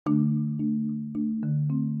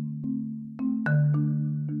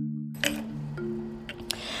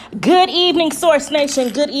Good evening, Source Nation.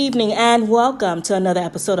 Good evening, and welcome to another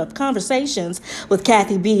episode of Conversations with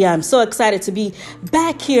Kathy B. I'm so excited to be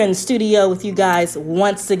back here in the studio with you guys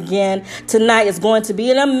once again. Tonight is going to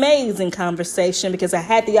be an amazing conversation because I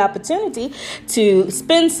had the opportunity to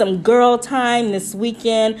spend some girl time this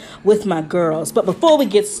weekend with my girls. But before we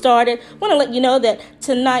get started, I want to let you know that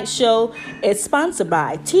tonight's show is sponsored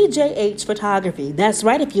by TJH Photography. That's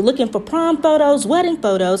right. If you're looking for prom photos, wedding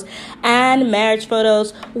photos, and marriage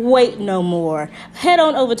photos, wait no more. Head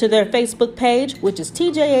on over to their Facebook page, which is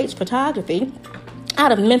TJH Photography,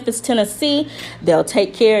 out of Memphis, Tennessee. They'll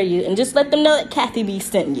take care of you, and just let them know that Kathy B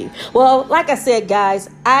sent you. Well, like I said, guys,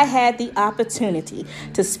 I had the opportunity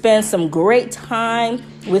to spend some great time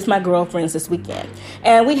with my girlfriends this weekend,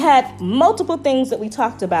 and we had multiple things that we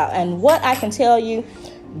talked about. And what I can tell you,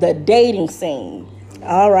 the dating scene.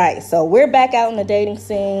 All right, so we're back out in the dating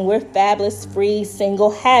scene. We're fabulous, free, single,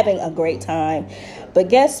 having a great time. But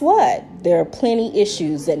guess what? There are plenty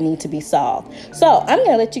issues that need to be solved. So I'm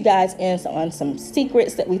going to let you guys in on some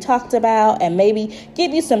secrets that we talked about and maybe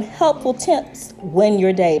give you some helpful tips when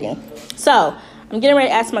you're dating. So I'm getting ready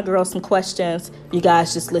to ask my girls some questions. You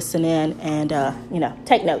guys just listen in and,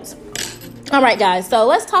 take notes. All right, guys, so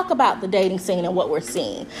let's talk about the dating scene and what we're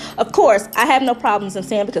seeing. Of course, I have no problems in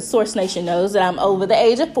saying, because Source Nation knows that I'm over the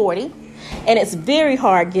age of 40, and it's very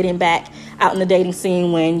hard getting back out in the dating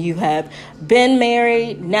scene when you have been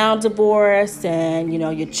married, now divorced, and,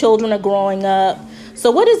 your children are growing up.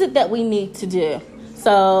 So what is it that we need to do?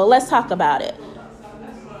 So let's talk about it.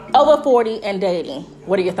 Over 40 and dating.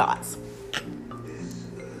 What are your thoughts?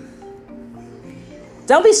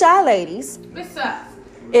 Don't be shy, ladies. It sucks.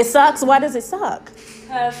 It sucks? Why does it suck?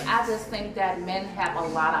 Because I just think that men have a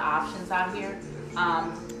lot of options out here,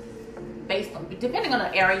 depending on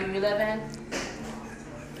the area you live in.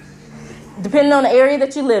 Depending on the area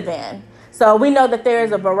that you live in. So we know that there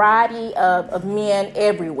is a variety of men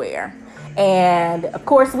everywhere. And of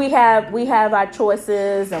course we have our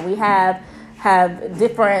choices, and we have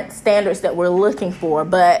different standards that we're looking for.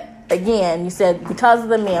 But again, you said because of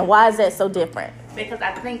the men. Why is that so different? Because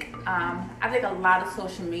I think a lot of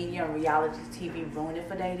social media and reality TV ruin it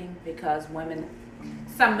for dating, because women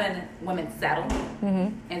settle,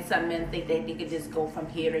 and some men think they can just go from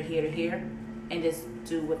here to here to here and just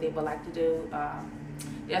do what they would like to do.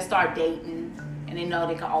 They'll start dating, and they know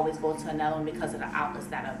they can always go to another one because of the outlets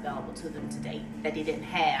that are available to them to date that they didn't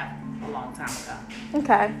have a long time ago.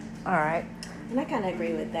 Okay, all right. And I kind of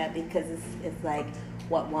agree with that, because it's like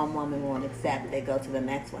what one woman won't accept, they go to the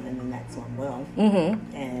next one, and the next one will.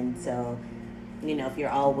 Mm-hmm. And so, if you're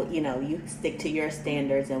all, you stick to your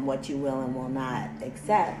standards and what you will and will not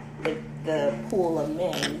accept, the pool of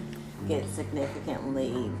men gets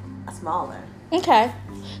significantly smaller. Okay.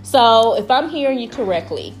 So if I'm hearing you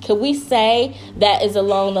correctly, could we say that is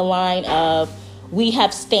along the line of we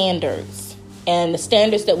have standards, and the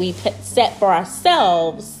standards that we set for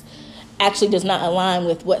ourselves actually does not align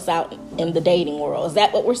with what's out in the dating world? Is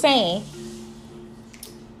that what we're saying?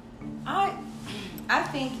 I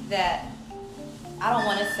think that, I don't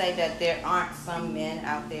want to say that there aren't some men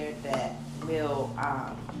out there that will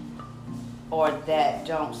or that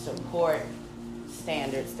don't support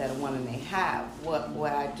standards that a woman may have.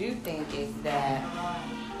 What I do think is that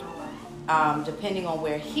depending on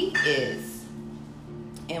where he is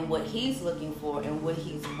and what he's looking for and what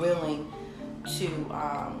he's willing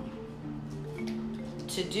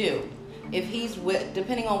to do, if he's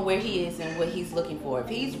depending on where he is and what he's looking for, if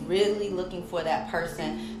he's really looking for that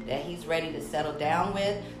person that he's ready to settle down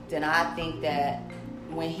with, then I think that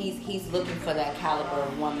when he's looking for that caliber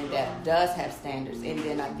of woman that does have standards, and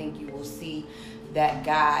then I think you will see that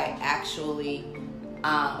guy actually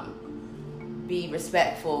be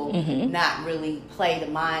respectful, not really play the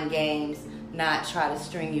mind games, not try to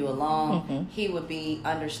string you along. He would be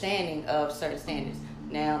understanding of certain standards.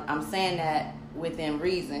 Now, I'm saying that within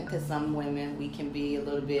reason, because some women, we can be a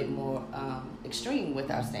little bit more extreme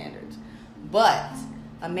with our standards. But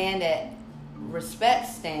a man that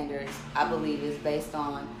respects standards, I believe, is based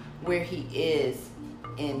on where he is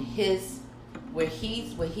in what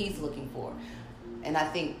he's looking for. And I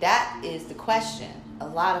think that is the question. A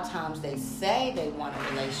lot of times they say they want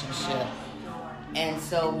a relationship, and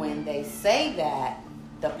so when they say that,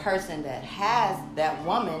 the person that has that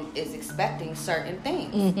woman is expecting certain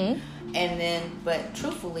things. And then, but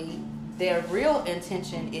truthfully, their real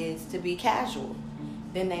intention is to be casual.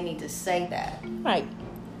 Then they need to say that. Right.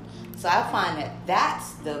 So I find that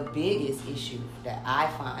that's the biggest issue that I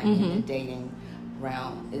find in the dating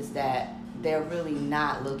realm, is that they're really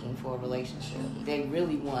not looking for a relationship. They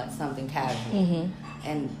really want something casual.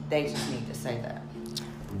 And they just need to say that.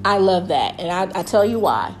 I love that. And I tell you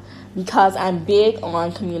why. Because I'm big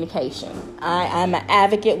on communication. I'm an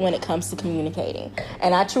advocate when it comes to communicating.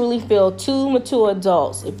 And I truly feel two mature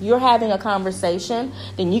adults, if you're having a conversation,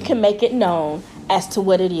 then you can make it known as to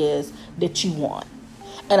what it is that you want.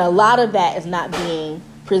 And a lot of that is not being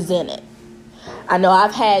presented. I know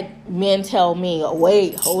I've had men tell me, oh,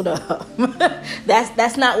 wait, hold up.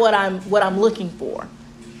 That's not what I'm looking for.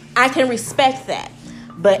 I can respect that.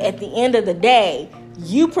 But at the end of the day,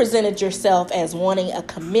 you presented yourself as wanting a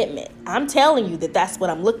commitment. I'm telling you that that's what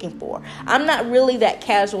I'm looking for. I'm not really that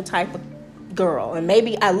casual type of girl. And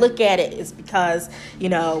maybe I look at it is because,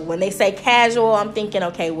 when they say casual, I'm thinking,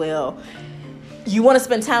 okay, well, you want to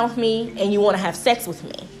spend time with me and you want to have sex with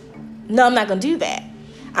me. No, I'm not going to do that.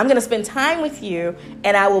 I'm going to spend time with you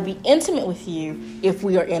and I will be intimate with you if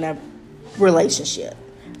we are in a relationship.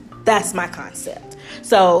 That's my concept.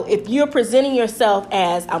 So if you're presenting yourself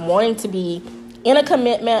as I'm wanting to be in a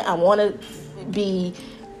commitment, I want to be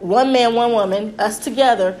one man, one woman, us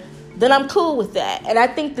together, then I'm cool with that. And I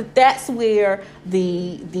think that that's where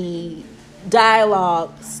the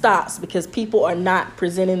dialogue stops, because people are not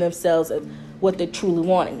presenting themselves as what they're truly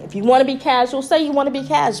wanting. If you want to be casual, say you want to be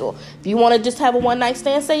casual. If you want to just have a one-night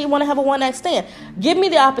stand, say you want to have a one-night stand. Give me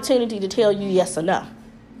the opportunity to tell you yes or no.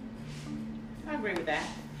 I agree with that.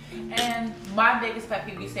 And my biggest pet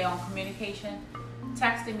peeve, you say on communication,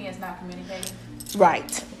 texting me is not communicating.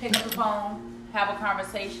 Right. Pick up the phone, have a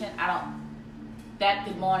conversation. That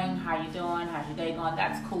good morning, how you doing, how's your day going,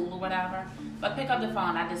 that's cool or whatever. But pick up the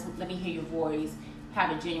phone, let me hear your voice,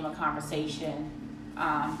 have a genuine conversation.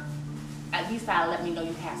 At least let me know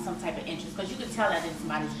you have some type of interest, because you can tell that in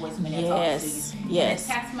somebody's voice when they're talking to you. Yes.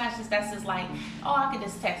 And text messages, that's just like, oh, I could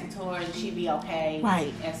just text it to her and she'd be okay.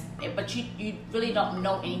 Right. But you really don't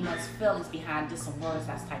know anyone's feelings behind just some words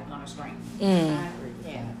that's typed on a screen. I agree.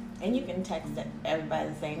 Yeah. And you can text everybody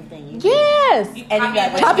the same thing. Yes. And you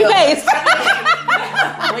got copy paste.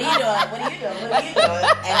 What are you doing? What are you doing? What are you doing?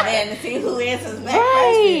 And then see who answers back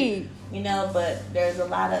Right. first. But there's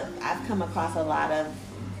I've come across a lot of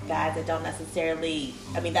guys that don't necessarily,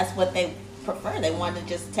 that's what they prefer. They want to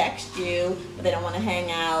just text you, but they don't want to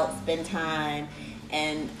hang out, spend time.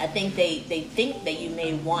 And I think they think that you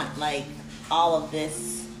may want like all of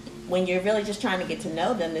this when you're really just trying to get to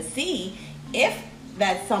know them to see if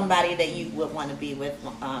that's somebody that you would want to be with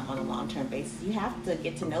on a long-term basis. You have to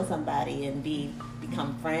get to know somebody and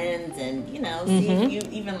become friends and, see if you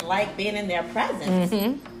even like being in their presence.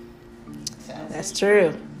 So. That's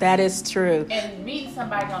true. That is true. And meeting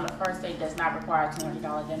somebody on the first date does not require a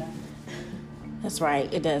 $200 dinner. That's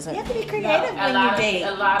right. It doesn't. You have to be creative when you date.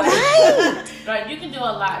 Right. You can do a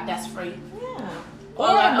lot that's free. Yeah. Or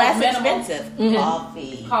less minimal. expensive.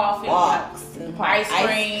 Coffee, walks, ice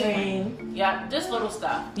cream. Yeah, just little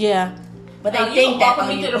stuff. Yeah. But they you think can that walk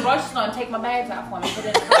with me to the grocery store and take my bags out for me. Put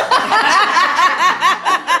it in the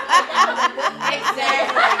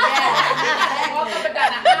Exactly. Yeah. Walk up and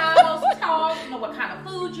down the aisles, talk, what kind of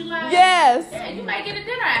food you like. Yes. Yeah, you might get a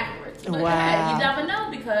dinner afterwards. But Wow. you never know,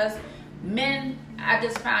 because men, I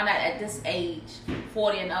just found out at this age,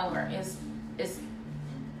 40 and over,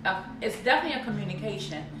 it's definitely a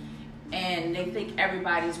communication, and they think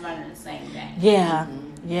everybody's running the same thing. Yeah.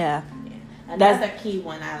 Yeah. Another key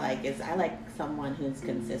one I like is someone who's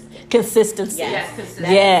consistent. Consistency. Yes,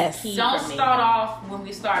 consistency. Yes. Don't start off when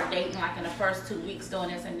we start dating like in the first 2 weeks doing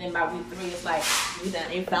this, and then by week 3 it's like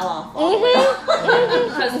You fell off.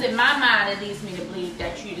 because in my mind it leads me to believe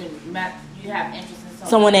that you have interest in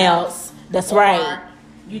Someone else. That's or right.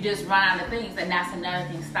 You just run out of things, and that's another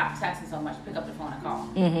thing. Stop texting so much. Pick up the phone and call.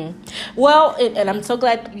 Well, and I'm so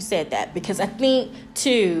glad you said that, because I think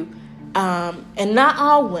too, and not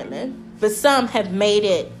all women, but some have made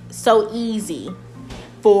it so easy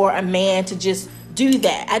for a man to just do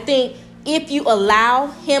that. I think if you allow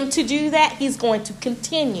him to do that, he's going to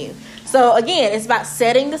continue. So again, it's about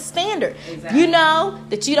setting the standard. Exactly. You know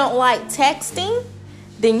that you don't like texting,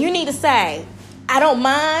 then you need to say, I don't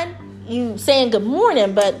mind you saying good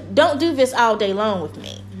morning, but don't do this all day long with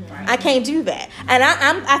me. Right. I can't do that. And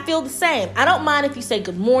I feel the same. I don't mind if you say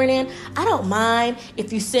good morning. I don't mind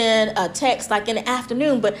if you send a text like in the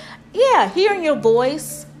afternoon. But yeah, hearing your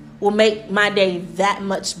voice will make my day that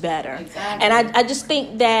much better. Exactly. And I just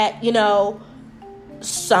think that,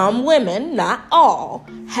 some women, not all,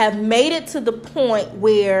 have made it to the point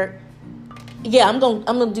where, yeah, I'm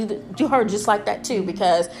gonna do her just like that too,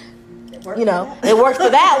 because it works for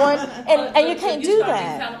that one, and you can't do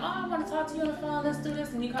that. Tell them, I want to talk to you on the phone. Let's do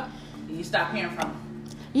this, and you stop hearing from them.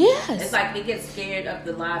 Yes, it's like they get scared of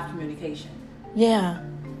the live communication. Yeah.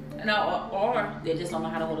 Or they just don't know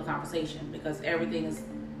how to hold a conversation because everything is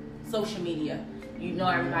social media. You know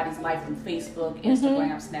everybody's life from Facebook,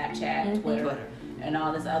 Instagram, Snapchat, Twitter, and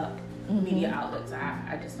all this other media outlets.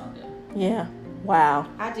 I just don't do. Yeah. Wow.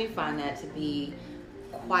 I do find that to be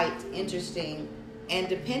quite interesting, and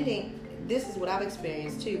this is what I've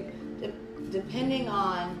experienced too. Depending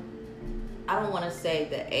on, I don't want to say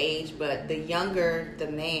the age, but the younger the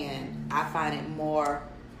man, I find it more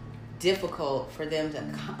difficult for them to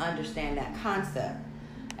understand that concept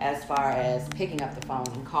as far as picking up the phone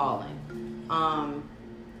and calling.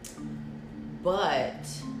 But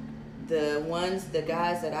the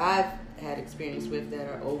guys that I've had experience with that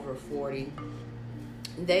are over 40,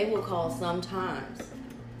 they will call sometimes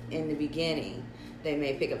in the beginning. They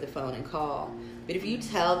may pick up the phone and call. But if you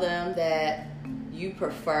tell them that you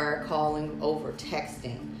prefer calling over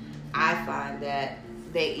texting, I find that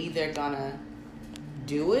they either gonna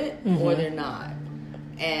do it or they're not.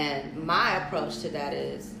 And my approach to that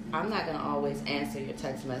is I'm not gonna always answer your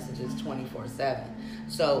text messages 24/7.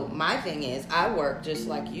 So my thing is I work just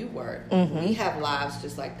like you work. We have lives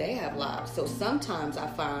just like they have lives. So sometimes I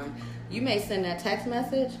find you may send that text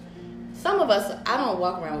message. Some of us, I don't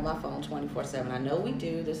walk around with my phone 24/7. I know we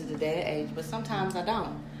do. This is the day and age, but sometimes I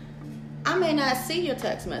don't. I may not see your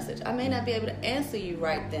text message. I may not be able to answer you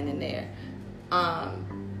right then and there.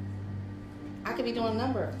 I could be doing a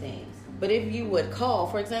number of things. But if you would call,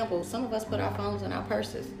 for example, some of us put our phones in our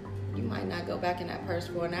purses. You might not go back in that purse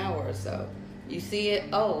for an hour or so. You see it,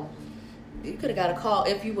 you could have got a call.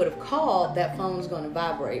 If you would have called, that phone's going to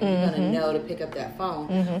vibrate. You're going to know to pick up that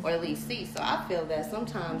phone or at least see. So I feel that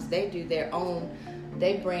sometimes they do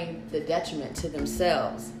they bring the detriment to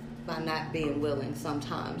themselves by not being willing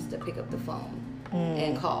sometimes to pick up the phone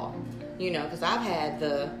and call. You know, because I've had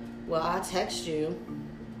I text you,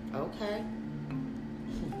 okay,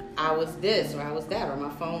 I was this or I was that or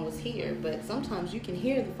my phone was here. But sometimes you can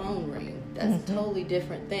hear the phone ring. That's a totally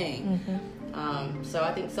different thing. So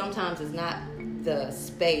I think sometimes it's not the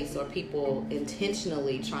space or people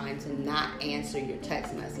intentionally trying to not answer your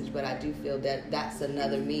text message, but I do feel that that's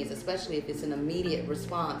another means, especially if it's an immediate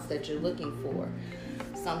response that you're looking for.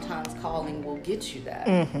 Sometimes calling will get you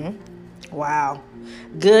that. Wow.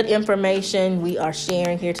 Good information we are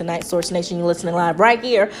sharing here tonight. Source Nation, you're listening live right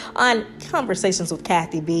here on Conversations with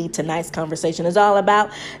Kathy B. Tonight's conversation is all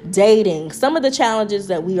about dating. Some of the challenges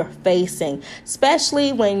that we are facing,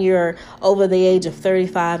 especially when you're over the age of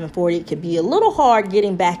 35 and 40, it can be a little hard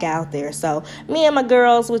getting back out there. So me and my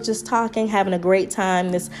girls were just talking, having a great time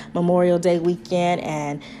this Memorial Day weekend,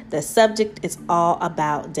 and the subject is all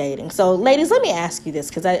about dating. So ladies, let me ask you this,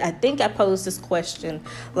 because I think I posed this question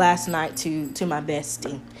last night to my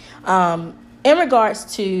bestie. In regards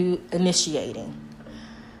to initiating,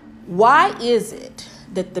 why is it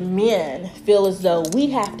that the men feel as though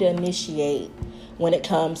we have to initiate when it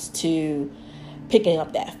comes to picking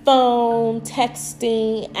up that phone,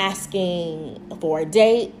 texting, asking for a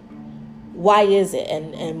date? Why is it?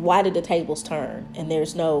 And why did the tables turn and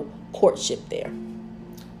there's no courtship there?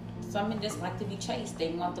 Some men just like to be chased. They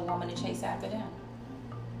want the woman to chase after them.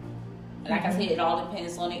 Like I said, it all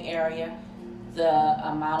depends on the area, the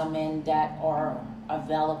amount of men that are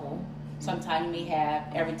available. Sometimes you may have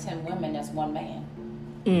every 10 women, that's one man.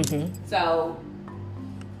 So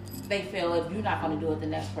they feel if you're not going to do it, the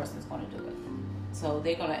next person's going to do it. So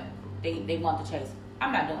they want to chase.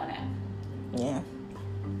 I'm not doing that. Yeah.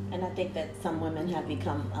 And I think that some women have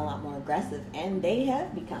become a lot more aggressive, and they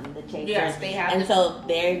have become the chasers. Yes, they have. And so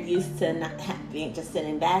they're used to not being just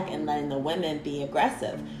sitting back and letting the women be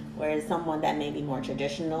aggressive. Whereas someone that may be more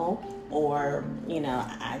traditional, or,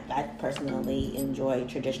 I personally enjoy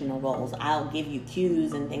traditional roles. I'll give you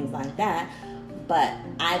cues and things like that, but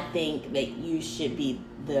I think that you should be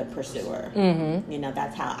the pursuer.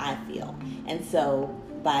 That's how I feel. And so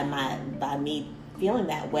by me feeling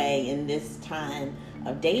that way in this time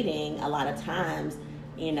of dating, a lot of times,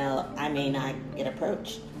 I may not get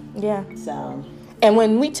approached. Yeah. So. And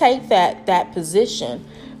when we take that position,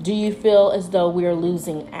 do you feel as though we're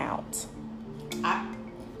losing out?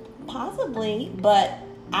 Possibly, but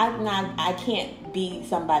I can't be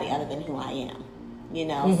somebody other than who I am,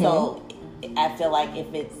 So I feel like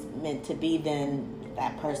if it's meant to be, then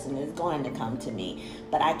that person is going to come to me.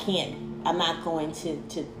 But I'm not going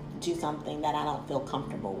to do something that I don't feel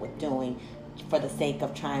comfortable with doing for the sake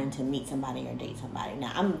of trying to meet somebody or date somebody.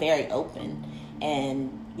 Now, I'm very open,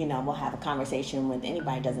 and, we'll have a conversation with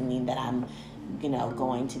anybody. Doesn't mean that I'm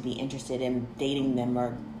going to be interested in dating them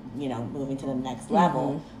or, moving to the next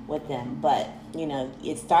level with them. But,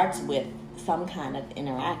 it starts with some kind of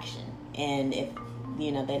interaction. And if,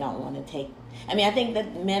 they don't want to take I mean, I think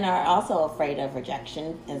that men are also afraid of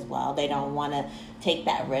rejection as well. They don't want to take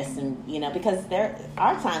that risk, and because there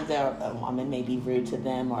are times that a woman may be rude to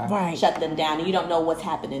them or shut them down, and you don't know what's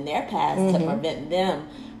happened in their past to prevent them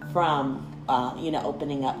from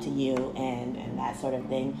opening up to you and that sort of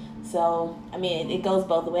thing. So, I mean, it goes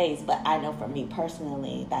both ways, but I know for me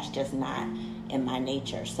personally, that's just not in my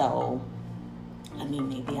nature. So, I mean,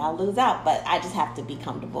 maybe I'll lose out, but I just have to be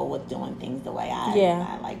comfortable with doing things the way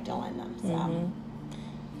I like doing them. So.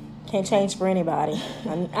 Can't change for anybody.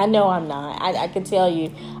 I know I'm not. I can tell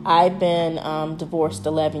you, I've been divorced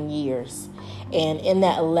 11 years. And in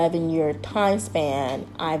that 11-year time span,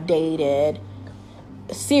 I've dated,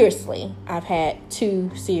 seriously, I've had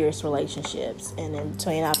 2 serious relationships. And in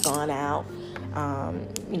between, I've gone out,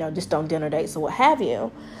 just on dinner dates or what have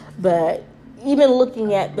you. But even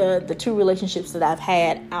looking at the 2 relationships that I've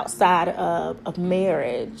had outside of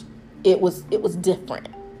marriage, it was different.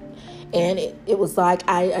 And it was like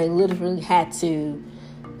I literally had to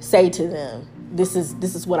say to them, this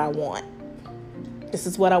is what I want. This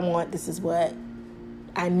is what I want. This is what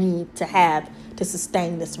I need to have to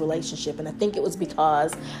sustain this relationship. And I think it was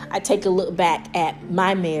because I take a look back at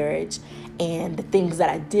my marriage and the things that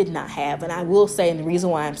I did not have. And I will say, and the reason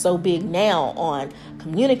why I'm so big now on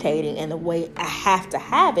communicating and the way I have to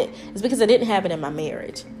have it is because I didn't have it in my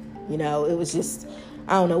marriage. It was just,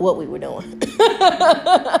 I don't know what we were doing.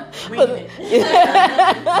 Winging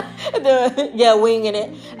it. Winging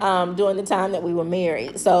it during the time that we were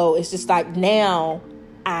married. So it's just like now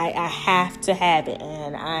I have to have it,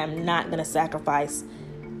 and I'm not going to sacrifice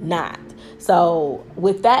not. So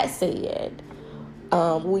with that said,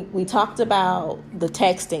 we talked about the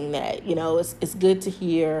texting that, it's good to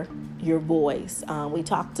hear your voice. We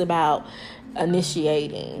talked about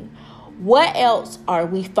initiating. What else are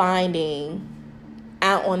we finding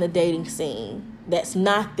out on the dating scene that's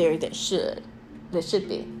not there that should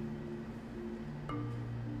be?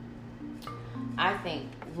 I think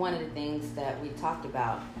one of the things that we talked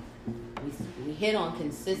about, we hit on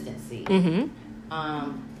consistency. Mm-hmm.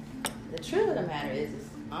 The truth of the matter is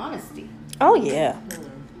honesty. Oh, yeah.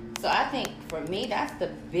 So I think for me, that's the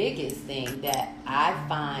biggest thing that I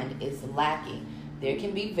find is lacking. There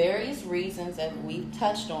can be various reasons that we've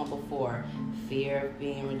touched on before. Fear of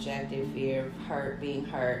being rejected, fear of being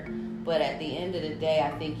hurt. But at the end of the day,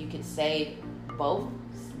 I think you could save both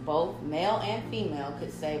male and female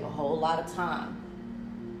could save a whole lot of time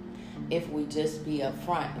if we just be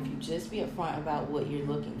upfront. If you just be upfront about what you're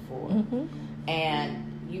looking for. Mm-hmm. And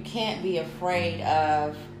you can't be afraid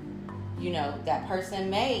of, that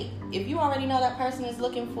person if you already know that person is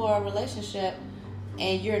looking for a relationship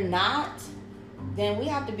and you're not, then we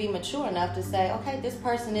have to be mature enough to say, okay, this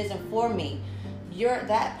person isn't for me.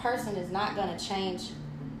 That person is not going to change,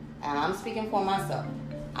 and I'm speaking for myself.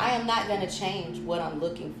 I am not going to change what I'm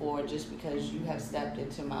looking for just because you have stepped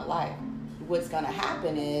into my life. What's going to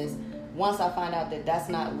happen is, once I find out that that's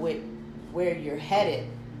not where you're headed,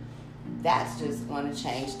 that's just going to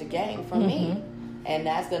change the game for me. And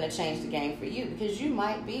that's going to change the game for you, because you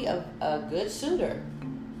might be a good suitor.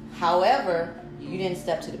 However, you didn't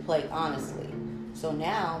step to the plate honestly. So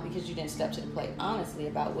now, because you didn't step to the plate honestly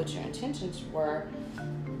about what your intentions were,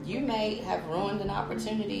 you may have ruined an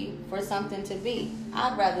opportunity for something to be.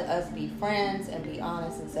 I'd rather us be friends and be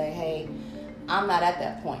honest and say, hey, I'm not at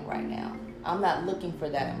that point right now. I'm not looking for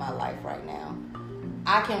that in my life right now.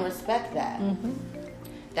 I can respect that. Mm-hmm.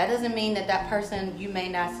 That doesn't mean that person, you may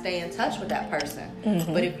not stay in touch with that person.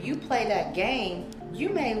 Mm-hmm. But if you play that game, you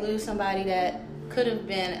may lose somebody that could have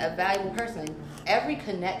been a valuable person. Every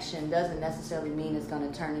connection doesn't necessarily mean it's going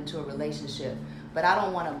to turn into a relationship. But I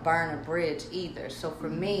don't want to burn a bridge either. So for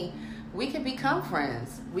me, we could become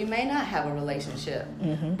friends. We may not have a relationship.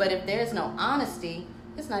 Mm-hmm. But if there's no honesty,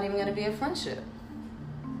 it's not even going to be a friendship.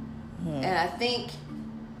 Mm-hmm. And I think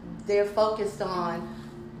they're focused on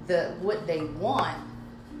what they want.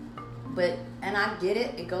 And I get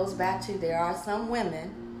it. It goes back to, there are some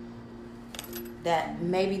women that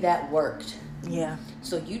maybe that worked. Yeah.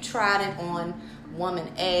 So you tried it on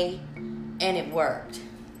woman A and it worked.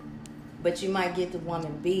 But you might get to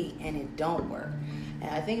woman B and it don't work.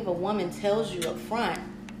 And I think if a woman tells you up front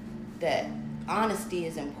that honesty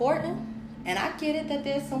is important, and I get it that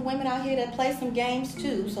there's some women out here that play some games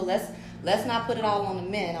too, so let's not put it all on the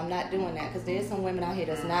men. I'm not doing that, because there's some women out here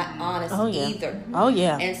that's not honest either. Oh,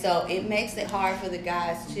 yeah. And so it makes it hard for the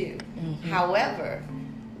guys too. Mm-hmm. However,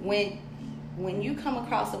 when you come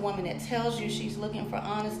across a woman that tells you she's looking for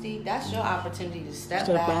honesty, that's your opportunity to step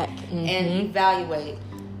back. Mm-hmm. And evaluate.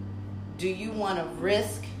 Do you want to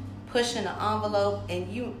risk pushing an envelope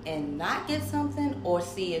and not get something, or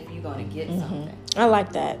see if you're gonna get something. I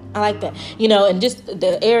like that. And just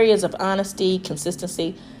the areas of honesty,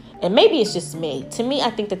 consistency, and maybe it's just me. To me, I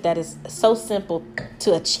think that is so simple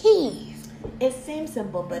to achieve. It seems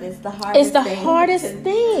simple, but it's the hardest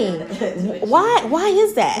thing. To Why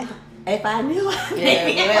is that? If I knew,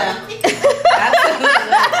 Absolutely.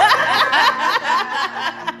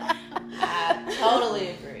 I totally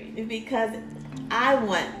agree. Because I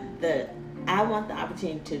want the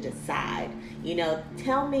opportunity to decide.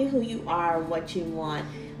 Tell me who you are, what you want.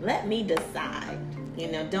 Let me decide.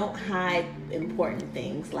 Don't hide important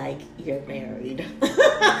things like you're married.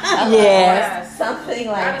 Yes. Something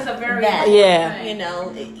like that is a very that. Yeah.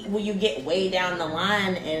 Will you get way down the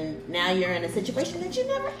line and now you're in a situation that you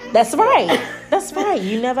never asked? That's right.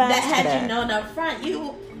 You never asked that. Had you known up front,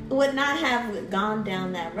 you would not have gone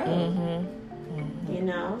down that road.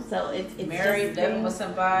 So it's married, living with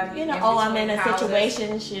somebody. I'm in a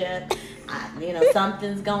situationship.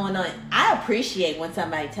 Something's going on. I appreciate when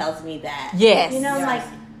somebody tells me that. Yes.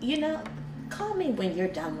 Call me when you're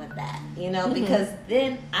done with that. Because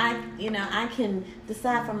then I can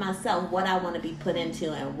decide for myself what I want to be put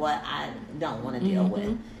into and what I don't want to deal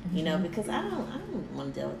with. Because I don't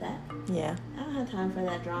want to deal with that. Yeah. I don't have time for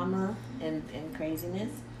that drama and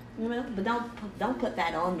craziness. But don't put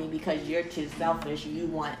that on me because you're too selfish. You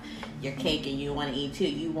want your cake and you want to eat too.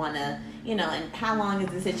 You want to, and how long is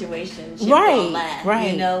the situation gonna last?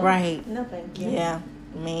 Right. No, thank you. Yeah,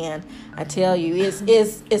 man, I tell you, it's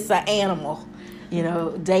an animal,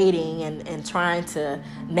 dating and trying to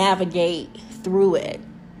navigate through it,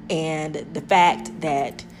 and the fact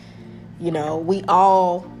that, we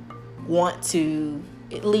all want to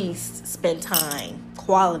at least spend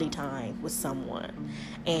quality time with someone.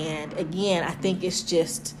 And again, I think it's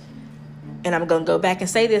just, and I'm going to go back and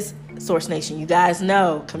say this, Source Nation, you guys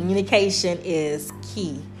know communication is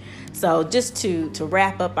key. So just to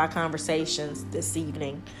wrap up our conversations this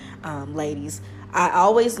evening, ladies, I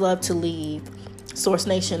always love to leave Source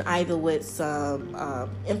Nation either with some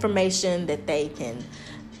information that they can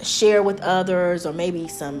share with others or maybe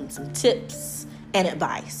some tips and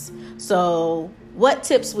advice. So what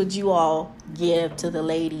tips would you all give to the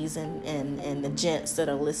ladies and the gents that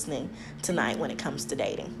are listening tonight when it comes to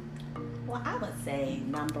dating? Well, I would say,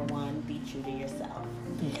 number one, be true to yourself.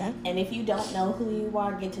 Okay. And if you don't know who you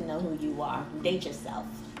are, get to know who you are. Date yourself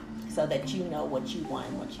so that you know what you want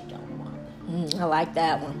and what you don't want. I like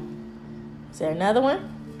that one. Is there another one?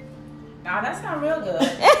 No, that's not real good.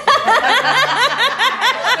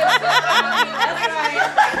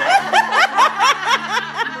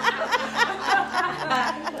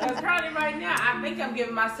 Because probably right now, I think I'm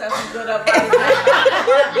giving myself some good advice.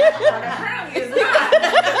 But apparently it's not.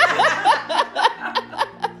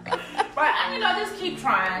 But, just keep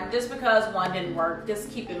trying. Just because one didn't work, just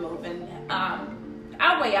keep it moving.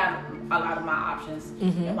 I weigh out a lot of my options.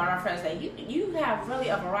 Mm-hmm. And one of my friends say, you have really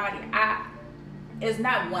a variety. It's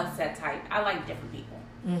not one set type. I like different people.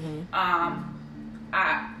 Mm-hmm.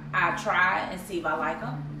 I try and see if I like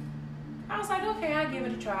them. I was like, okay, I'll give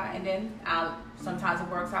it a try, and then sometimes it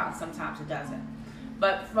works out, and sometimes it doesn't.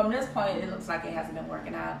 But from this point, it looks like it hasn't been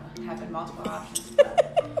working out. Having multiple options.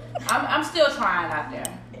 I'm still trying out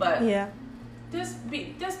there, but yeah, just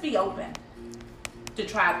be open to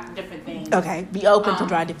try different things. Okay, be open to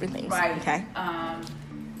try different things. Right. Okay.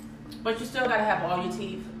 But you still gotta have all your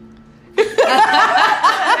teeth.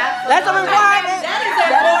 That's a requirement. That is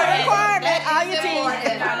a requirement. All your teeth.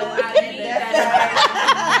 I need that.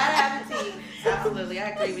 Absolutely, I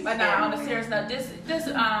agree with you. But no, on a serious note,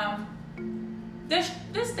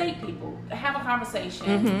 this date people. Have a conversation.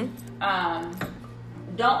 Mm-hmm.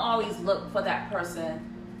 Don't always look for that person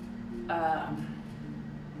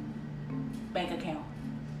bank account,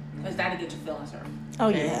 because that'll get your feelings hurt.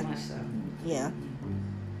 Oh Very yeah. much so. Yeah.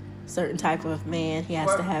 Certain type of man, he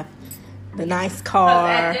has to have the nice car,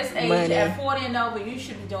 at this age, money. at 40 and over, you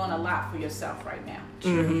should be doing a lot for yourself right now.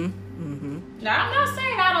 Mm-hmm. Mm-hmm. Now, I'm not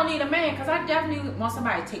saying I don't need a man, because I definitely want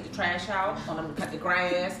somebody to take the trash out, want them to cut the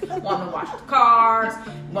grass, want them to wash the cars,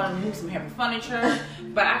 want them to move some heavy furniture.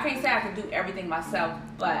 But I can't say I can do everything myself.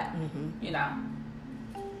 But,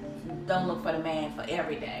 don't look for the man for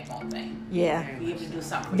every daggone thing. Yeah. Be able to do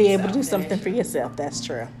something for Be yourself. able to do something for yourself. That's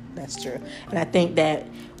true. That's true. And I think that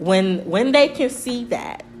when they can see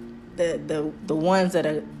that, the ones that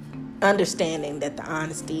are understanding that the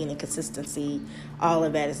honesty and the consistency, all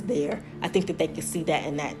of that is there, I think that they can see that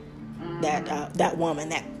in that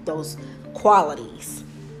woman, those qualities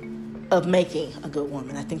of making a good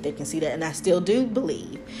woman. I think they can see that, and I still do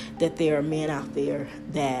believe that there are men out there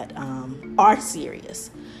that are serious.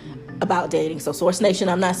 about dating. So Source Nation,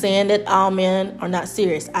 I'm not saying that all men are not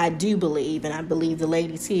serious. I do believe, and I believe the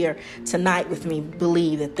ladies here tonight with me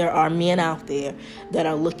believe that there are men out there that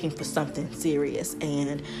are looking for something serious.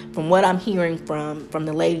 And from what I'm hearing from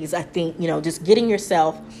the ladies, I think, just getting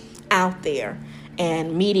yourself out there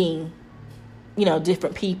and meeting,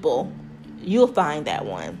 different people, you'll find that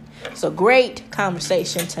one. So great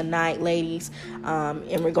conversation tonight, ladies,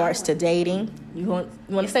 in regards to dating. You want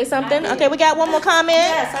to say something? Okay, we got one more comment.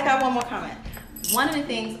 Yes, I got one more comment. One of the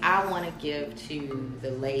things I want to give to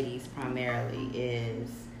the ladies primarily is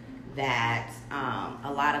that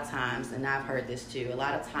a lot of times, and I've heard this too, a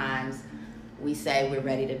lot of times we say we're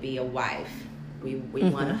ready to be a wife. We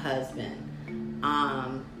want a husband.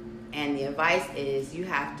 And the advice is you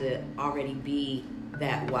have to already be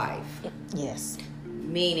that wife. Yes.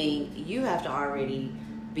 Meaning you have to already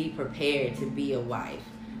be prepared to be a wife.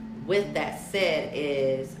 With that said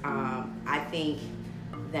is I think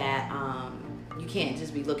that you can't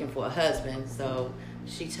just be looking for a husband. So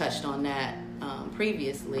she touched on that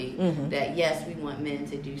previously, that yes, we want men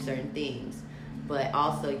to do certain things, but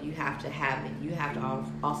also you have to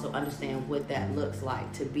also understand what that looks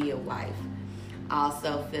like to be a wife. I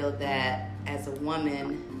also feel that as a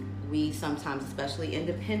woman, we sometimes, especially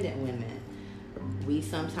independent women, we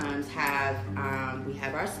sometimes have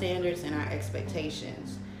our standards and our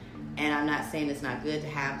expectations. And I'm not saying it's not good to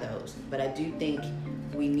have those, but I do think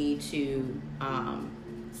we need to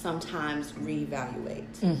sometimes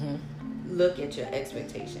reevaluate. Look at your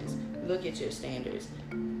expectations. Look at your standards.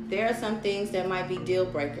 There are some things that might be deal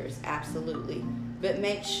breakers, absolutely. But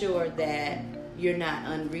make sure that you're not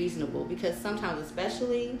unreasonable, because sometimes,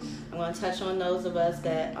 especially, I'm going to touch on those of us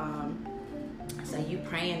that say you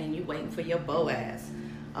praying and you waiting for your Boaz.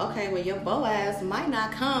 Okay, well, your Boaz might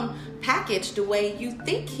not come packaged the way you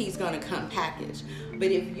think he's going to come packaged. But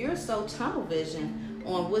if you're so tunnel vision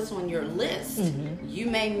on what's on your list, you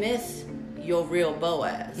may miss your real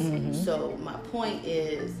Boaz. So my point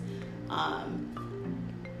is,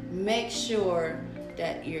 make sure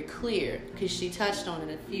that you're clear, because she touched on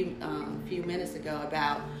it a few minutes ago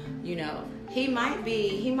about, he might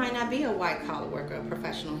not be a white collar worker, a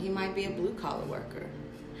professional. He might be a blue collar worker.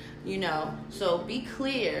 So be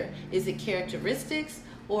clear. Is it characteristics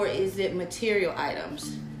or is it material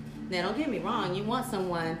items? Now, don't get me wrong. You want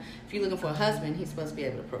someone, if you're looking for a husband, he's supposed to be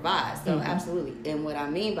able to provide. So absolutely. And what I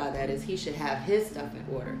mean by that is he should have his stuff in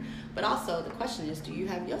order. But also the question is, do you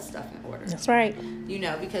have your stuff in order? That's right.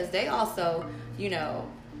 Because they also,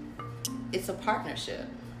 it's a partnership.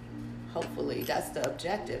 Hopefully that's the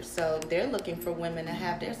objective. So they're looking for women to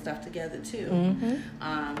have their stuff together too.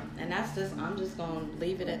 And I'm just going to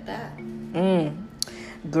leave it at that.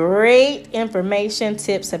 Great information.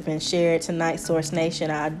 Tips have been shared tonight, Source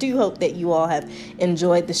Nation. I do hope that you all have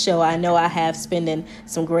enjoyed the show. I know I have, spending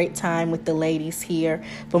some great time with the ladies here.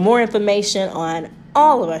 For more information on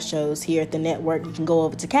all of our shows here at the network, you can go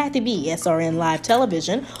over to Kathy B, SRN Live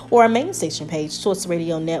Television, or our main station page, Source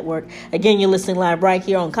Radio Network. Again, you're listening live right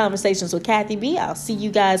here on Conversations with Kathy B. I'll see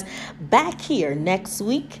you guys back here next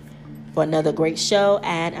week for another great show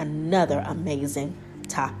and another amazing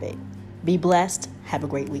topic. Be blessed. Have a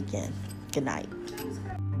great weekend. Good night.